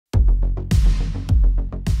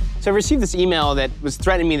So I received this email that was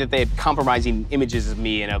threatening me that they had compromising images of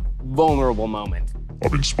me in a vulnerable moment.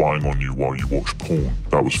 I've been spying on you while you watch porn.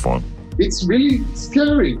 That was fun. It's really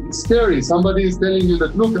scary. It's scary. Somebody is telling you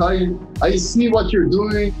that, look, I see what you're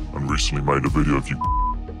doing. And recently made a video of you.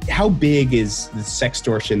 How big is the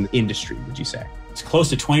sextortion industry, would you say? It's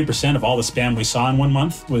close to 20% of all the spam we saw in 1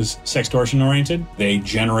 month was sextortion oriented. They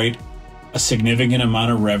generate a significant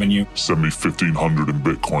amount of revenue. Send me 1,500 in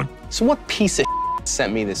Bitcoin. So what piece of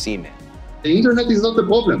sent me this email? The internet is not the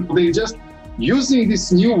problem. They're just using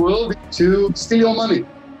this new world to steal your money.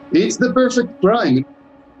 It's the perfect crime.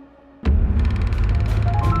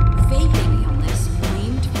 Vaping illness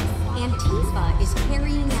blamed. Antifa is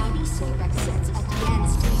carrying out prerequisites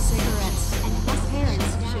against e-cigarettes, and us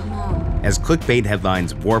parents should know. As clickbait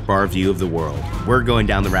headlines warp our view of the world, we're going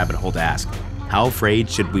down the rabbit hole to ask, how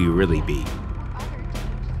afraid should we really be?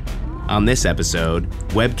 On this episode,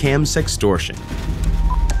 webcam sextortion.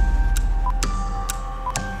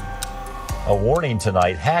 A warning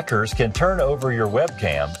tonight, hackers can turn over your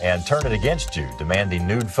webcam and turn it against you, demanding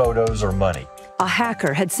nude photos or money. A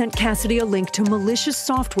hacker had sent Cassidy a link to malicious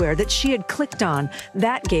software that she had clicked on.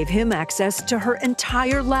 That gave him access to her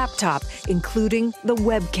entire laptop, including the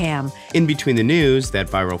webcam. In between the news, that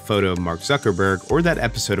viral photo of Mark Zuckerberg, or that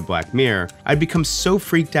episode of Black Mirror, I'd become so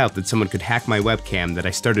freaked out that someone could hack my webcam that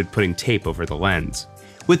I started putting tape over the lens.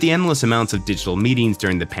 With the endless amounts of digital meetings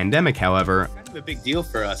during the pandemic, however, kind of a big deal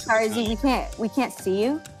for us. Sorry, Zeke, we can't see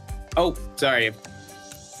you. Oh, sorry,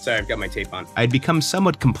 I've got my tape on. I'd become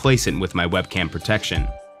somewhat complacent with my webcam protection.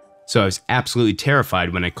 So I was absolutely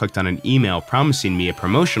terrified when I clicked on an email promising me a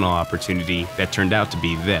promotional opportunity that turned out to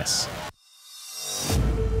be this.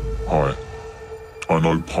 Hi. I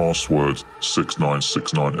know password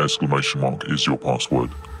 6969 ! Is your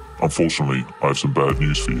password. Unfortunately, I have some bad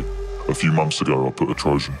news for you. A few months ago, I put a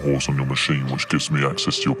Trojan horse on your machine which gives me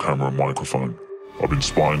access to your camera and microphone. I've been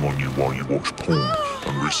spying on you while you watch porn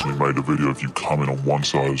and recently made a video of you coming on one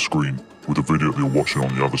side of the screen with a video of you watching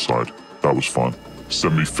on the other side. That was fun.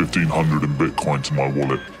 Send me 1,500 in Bitcoin to my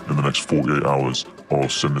wallet in the next 48 hours or I'll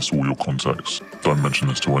send this to all your contacts. Don't mention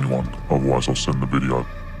this to anyone, otherwise I'll send the video.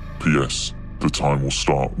 P.S. The time will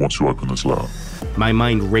start once you open this letter. My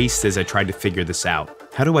mind raced as I tried to figure this out.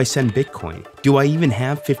 How do I send Bitcoin? Do I even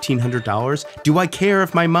have $1,500? Do I care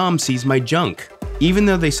if my mom sees my junk? Even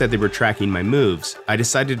though they said they were tracking my moves, I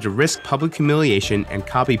decided to risk public humiliation and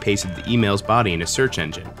copy-pasted the email's body in a search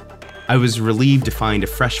engine. I was relieved to find a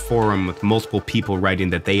fresh forum with multiple people writing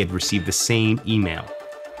that they had received the same email.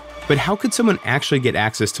 But how could someone actually get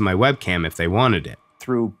access to my webcam if they wanted it?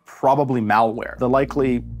 Through probably malware. The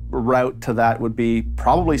likely route to that would be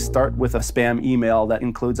probably start with a spam email that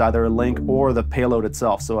includes either a link or the payload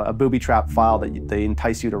itself, so a booby trap file that they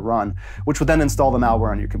entice you to run, which would then install the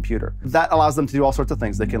malware on your computer. That allows them to do all sorts of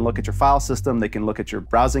things. They can look at your file system, they can look at your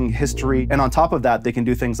browsing history, and on top of that, they can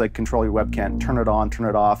do things like control your webcam, turn it on, turn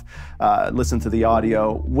it off, listen to the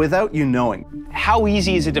audio without you knowing. How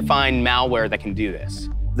easy is it to find malware that can do this?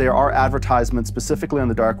 There are advertisements specifically on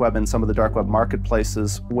the dark web and some of the dark web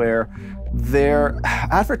marketplaces where they're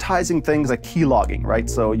advertising things like key logging, right?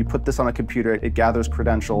 So you put this on a computer, it gathers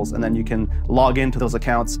credentials, and then you can log into those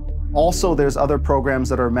accounts. Also, there's other programs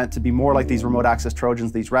that are meant to be more like these remote access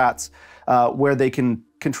Trojans, these rats, where they can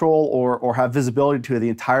control or have visibility to the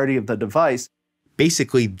entirety of the device.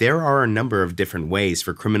 Basically, there are a number of different ways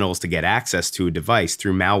for criminals to get access to a device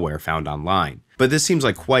through malware found online. But this seems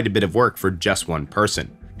like quite a bit of work for just one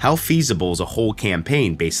person. How feasible is a whole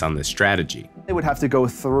campaign based on this strategy? They would have to go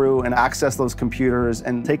through and access those computers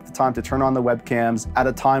and take the time to turn on the webcams at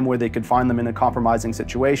a time where they could find them in a compromising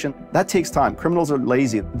situation. That takes time. Criminals are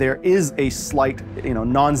lazy. There is a slight,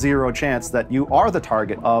 non-zero chance that you are the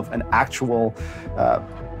target of an actual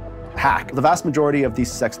hack. The vast majority of these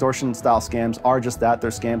sextortion-style scams are just that, they're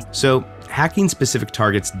scams. So, hacking specific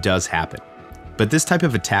targets does happen. But this type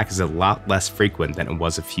of attack is a lot less frequent than it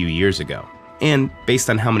was a few years ago. And based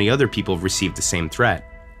on how many other people received the same threat,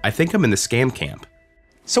 I think I'm in the scam camp.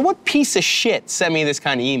 So what piece of shit sent me this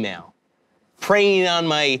kind of email? Preying on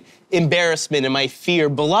my embarrassment and my fear,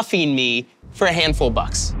 bluffing me for a handful of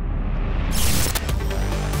bucks.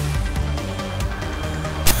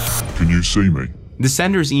 Can you see me? The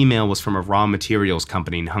sender's email was from a raw materials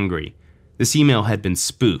company in Hungary. This email had been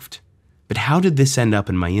spoofed. But how did this end up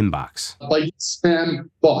in my inbox? By spam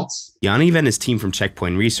bots. Yanniv and his team from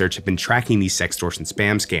Checkpoint Research have been tracking these sextortion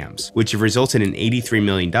spam scams, which have resulted in $83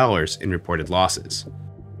 million in reported losses.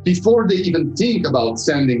 Before they even think about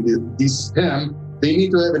sending this spam, they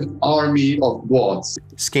need to have an army of bots.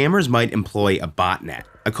 Scammers might employ a botnet,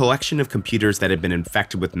 a collection of computers that have been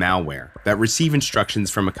infected with malware that receive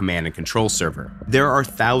instructions from a command and control server. There are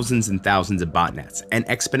thousands and thousands of botnets and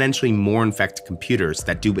exponentially more infected computers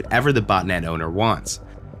that do whatever the botnet owner wants.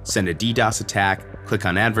 Send a DDoS attack, click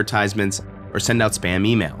on advertisements, or send out spam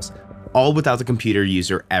emails, all without the computer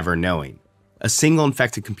user ever knowing. A single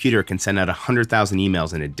infected computer can send out 100,000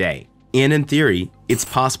 emails in a day. And in theory, it's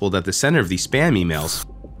possible that the sender of these spam emails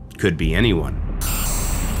could be anyone.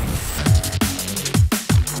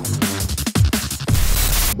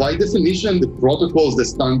 By definition, the protocols, the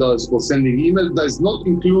standards for sending email does not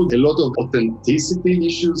include a lot of authenticity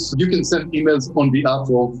issues. You can send emails on behalf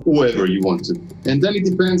of whoever you want to. And then it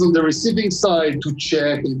depends on the receiving side to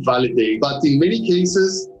check and validate. But in many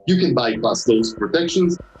cases, you can bypass those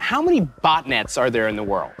protections. How many botnets are there in the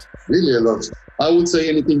world? Really a lot. I would say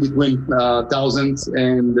anything between thousands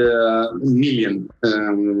and a million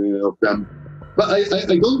of them. But I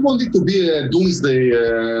don't want it to be a doomsday.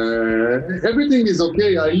 Everything is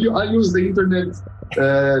okay. I use the internet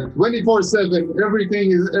 24/7.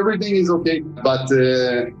 Everything is okay. But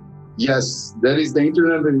yes, that is the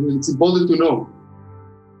internet, and it's important to know.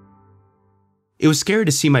 It was scary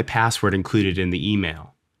to see my password included in the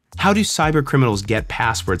email. How do cyber criminals get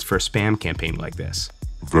passwords for a spam campaign like this?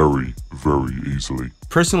 Very, very easily.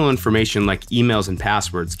 Personal information like emails and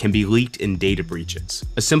passwords can be leaked in data breaches.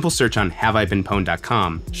 A simple search on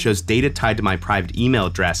haveibeenpwned.com shows data tied to my private email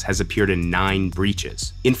address has appeared in 9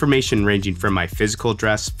 breaches. Information ranging from my physical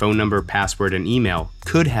address, phone number, password, and email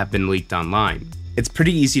could have been leaked online. It's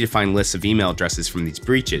pretty easy to find lists of email addresses from these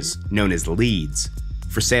breaches, known as leads,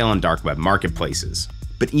 for sale on dark web marketplaces.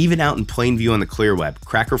 But even out in plain view on the clear web,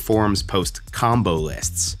 cracker forums post combo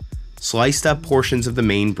lists, sliced up portions of the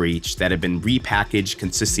main breach that have been repackaged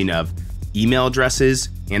consisting of email addresses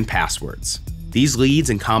and passwords. These leads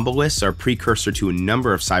and combo lists are a precursor to a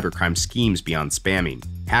number of cybercrime schemes beyond spamming.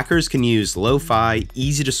 Hackers can use lo-fi,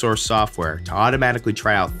 easy-to-source software to automatically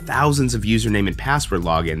try out thousands of username and password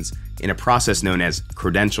logins in a process known as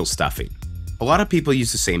credential stuffing. A lot of people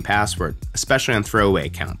use the same password, especially on throwaway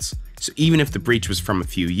accounts. So even if the breach was from a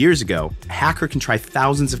few years ago, a hacker can try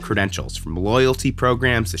thousands of credentials, from loyalty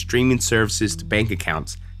programs to streaming services to bank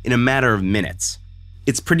accounts, in a matter of minutes.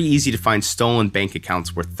 It's pretty easy to find stolen bank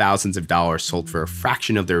accounts worth thousands of dollars sold for a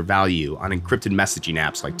fraction of their value on encrypted messaging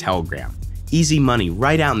apps like Telegram. Easy money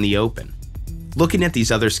right out in the open. Looking at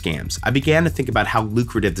these other scams, I began to think about how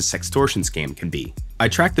lucrative the sextortion scam can be. I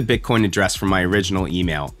tracked the Bitcoin address from my original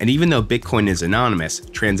email, and even though Bitcoin is anonymous,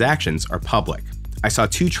 transactions are public. I saw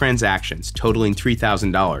 2 transactions totaling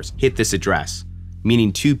 $3,000 hit this address,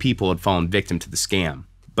 meaning 2 people had fallen victim to the scam,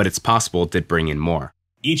 but it's possible it did bring in more.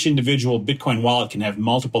 Each individual Bitcoin wallet can have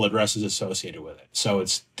multiple addresses associated with it, so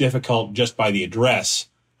it's difficult just by the address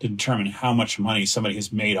to determine how much money somebody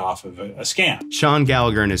has made off of a scam. Sean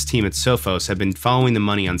Gallagher and his team at Sophos have been following the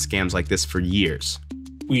money on scams like this for years.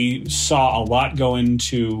 We saw a lot go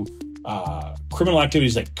into criminal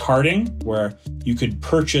activities like carding, where you could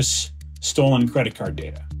purchase stolen credit card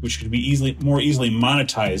data, which could be more easily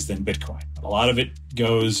monetized than Bitcoin. A lot of it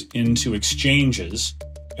goes into exchanges.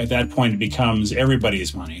 At that point, it becomes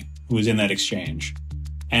everybody's money who is in that exchange.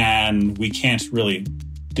 And we can't really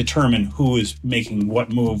determine who is making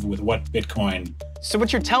what move with what Bitcoin. So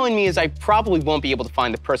what you're telling me is I probably won't be able to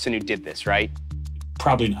find the person who did this, right?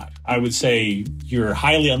 Probably not. I would say you're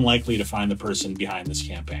highly unlikely to find the person behind this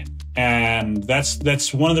campaign. And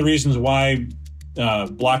that's one of the reasons why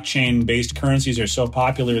blockchain-based currencies are so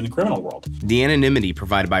popular in the criminal world. The anonymity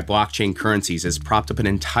provided by blockchain currencies has propped up an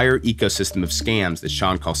entire ecosystem of scams that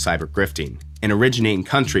Sean calls cyber grifting, and originate in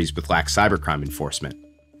countries with lax cybercrime enforcement.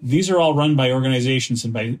 These are all run by organizations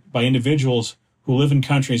and by individuals who live in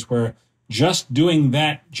countries where just doing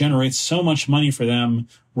that generates so much money for them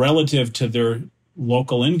relative to their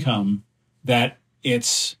local income that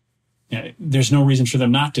there's no reason for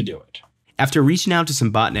them not to do it. After reaching out to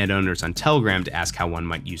some botnet owners on Telegram to ask how one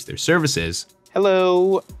might use their services.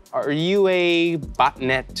 Hello, are you a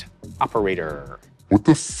botnet operator? What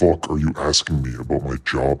the fuck are you asking me about my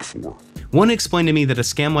job for? One explained to me that a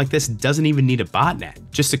scam like this doesn't even need a botnet,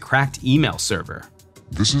 just a cracked email server.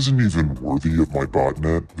 This isn't even worthy of my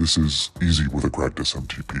botnet. This is easy with a cracked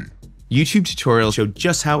SMTP. YouTube tutorials show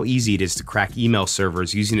just how easy it is to crack email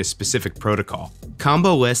servers using a specific protocol.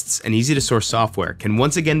 Combo lists and easy-to-source software can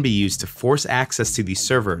once again be used to force access to these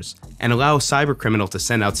servers and allow a cybercriminal to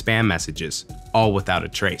send out spam messages, all without a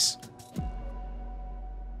trace.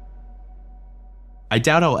 I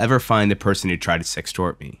doubt I'll ever find the person who tried to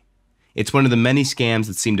sextort me. It's one of the many scams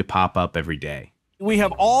that seem to pop up every day. We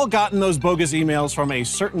have all gotten those bogus emails from a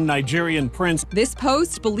certain Nigerian prince. This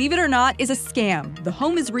post, believe it or not, is a scam. The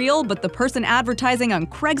home is real, but the person advertising on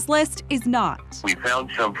Craigslist is not. We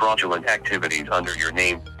found some fraudulent activities under your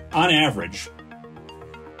name. On average,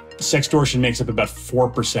 sextortion makes up about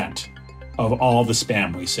 4% of all the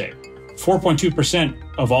spam we see. 4.2%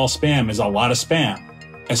 of all spam is a lot of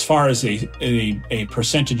spam. As far as a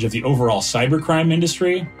percentage of the overall cybercrime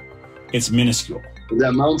industry, it's minuscule. The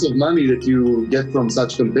amount of money that you get from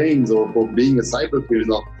such campaigns or for being a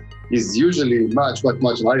cybercriminal is usually much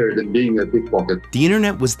higher than being a pickpocket. The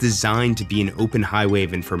internet was designed to be an open highway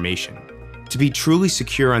of information. To be truly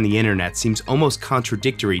secure on the internet seems almost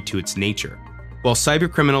contradictory to its nature. While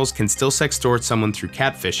cybercriminals can still sextort someone through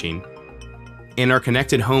catfishing, and our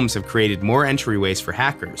connected homes have created more entryways for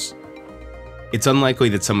hackers, it's unlikely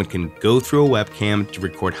that someone can go through a webcam to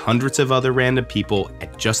record hundreds of other random people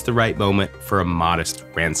at just the right moment for a modest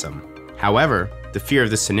ransom. However, the fear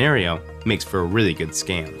of this scenario makes for a really good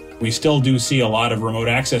scam. We still do see a lot of remote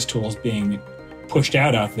access tools being pushed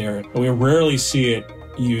out there, but we rarely see it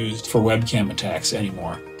used for webcam attacks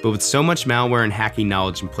anymore. But with so much malware and hacking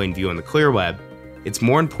knowledge in plain view on the clear web, it's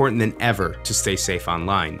more important than ever to stay safe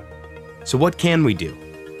online. So what can we do?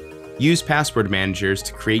 Use password managers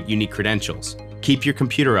to create unique credentials. Keep your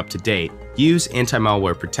computer up to date. Use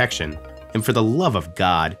anti-malware protection. And for the love of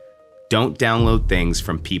God, don't download things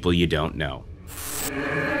from people you don't know.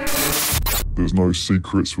 There's no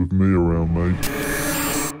secrets with me around, mate.